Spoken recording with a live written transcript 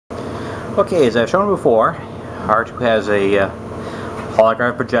Okay, as I've shown before, R2 has a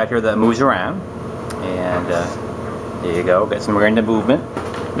holographic projector that moves around, and there you go, got some random movement.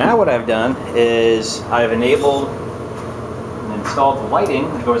 Now what I've done is I've enabled and installed the lighting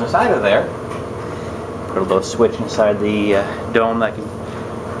that goes inside of there. Put a little switch inside the dome that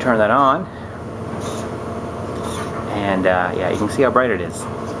can turn that on, and yeah, you can see how bright it is.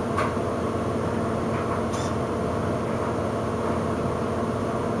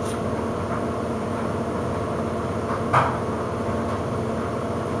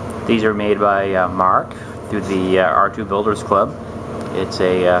 These are made by Marc through the R2 Builders Club. It's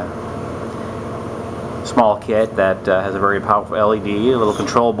a small kit that has a very powerful LED, a little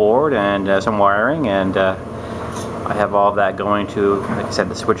control board, and some wiring, and I have all of that going to, like I said,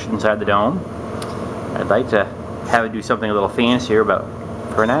 the switch inside the dome. I'd like to have it do something a little fancier, but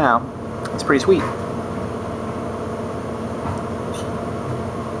for now, it's pretty sweet.